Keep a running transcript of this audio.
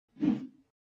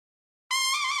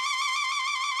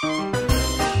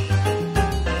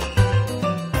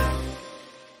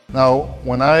Now,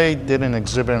 when I did an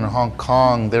exhibit in Hong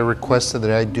Kong, they requested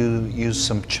that I do use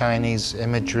some Chinese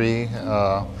imagery,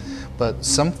 but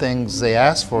some things they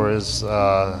asked for is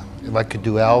if I could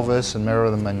do Elvis and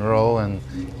Marilyn Monroe and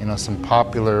some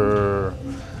popular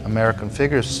American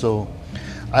figures. So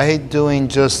I hate doing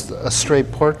just a straight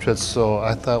portrait. So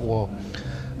I thought, well,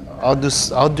 I'll do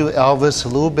Elvis a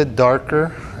little bit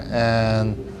darker,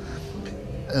 and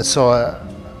so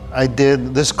I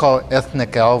did this called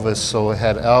ethnic Elvis. So it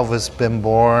had Elvis been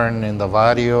born in the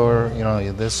barrio,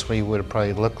 this way would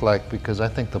probably look like, because I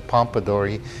think the pompadour,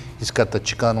 he's got the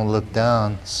Chicano look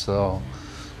down. So,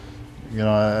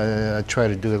 I try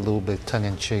to do it a little bit tongue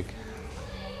in cheek.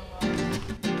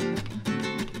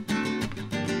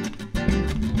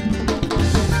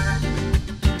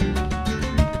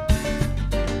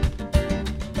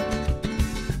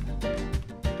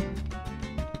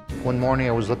 One morning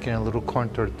I was looking at a little corn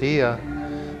tortilla.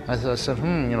 I said,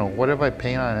 what if I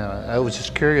paint on it? I was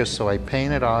just curious, so I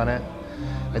painted on it.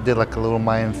 I did like a little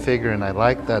Mayan figure, and I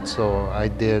liked that, so I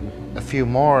did a few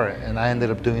more, and I ended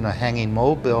up doing a hanging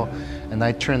mobile, and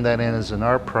I turned that in as an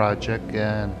art project,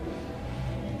 and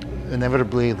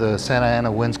inevitably the Santa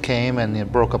Ana winds came and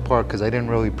it broke apart because I didn't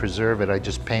really preserve it. I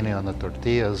just painted on the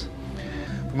tortillas.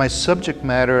 For my subject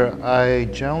matter, I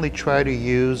generally try to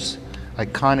use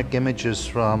iconic images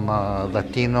from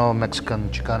Latino, Mexican,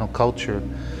 Chicano culture.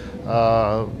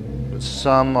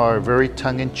 Some are very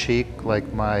tongue-in-cheek,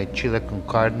 like my chile con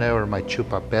carne or my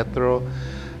chupa petro,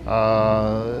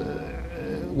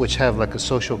 which have like a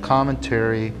social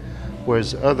commentary,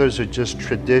 whereas others are just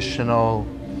traditional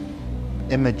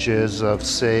images of,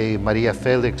 say, Maria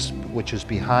Felix, which is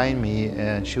behind me,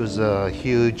 and she was a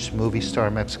huge movie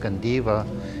star Mexican diva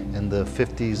in the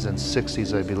 50s and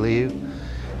 60s, I believe.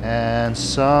 And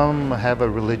some have a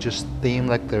religious theme,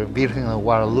 like the Virgen of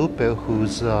Guadalupe,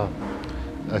 who's a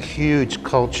huge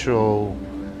cultural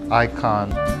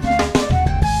icon.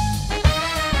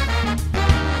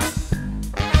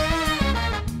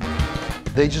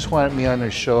 They just wanted me on their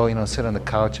show, sit on the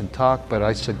couch and talk, but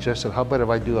I suggested, how about if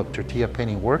I do a tortilla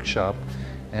painting workshop?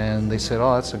 And they said,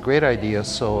 oh, that's a great idea.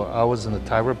 So I was in the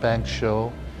Tyra Banks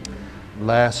show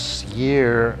last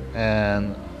year,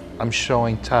 and I'm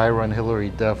showing Tyra and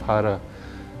Hilary Duff how to,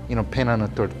 paint on a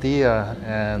tortilla,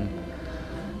 and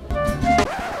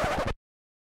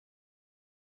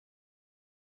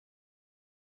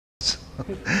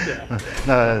Yeah.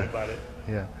 no, About it.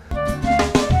 yeah.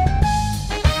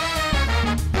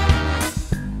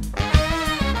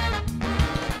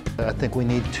 I think we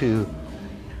need to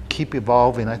keep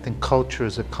evolving. I think culture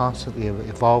is a constantly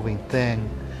evolving thing,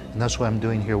 and that's what I'm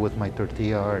doing here with my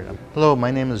tortilla art. Hello,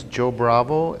 my name is Joe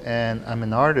Bravo, and I'm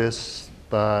an artist,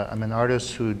 but I'm an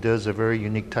artist who does a very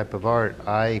unique type of art.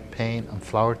 I paint on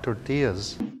flour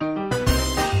tortillas.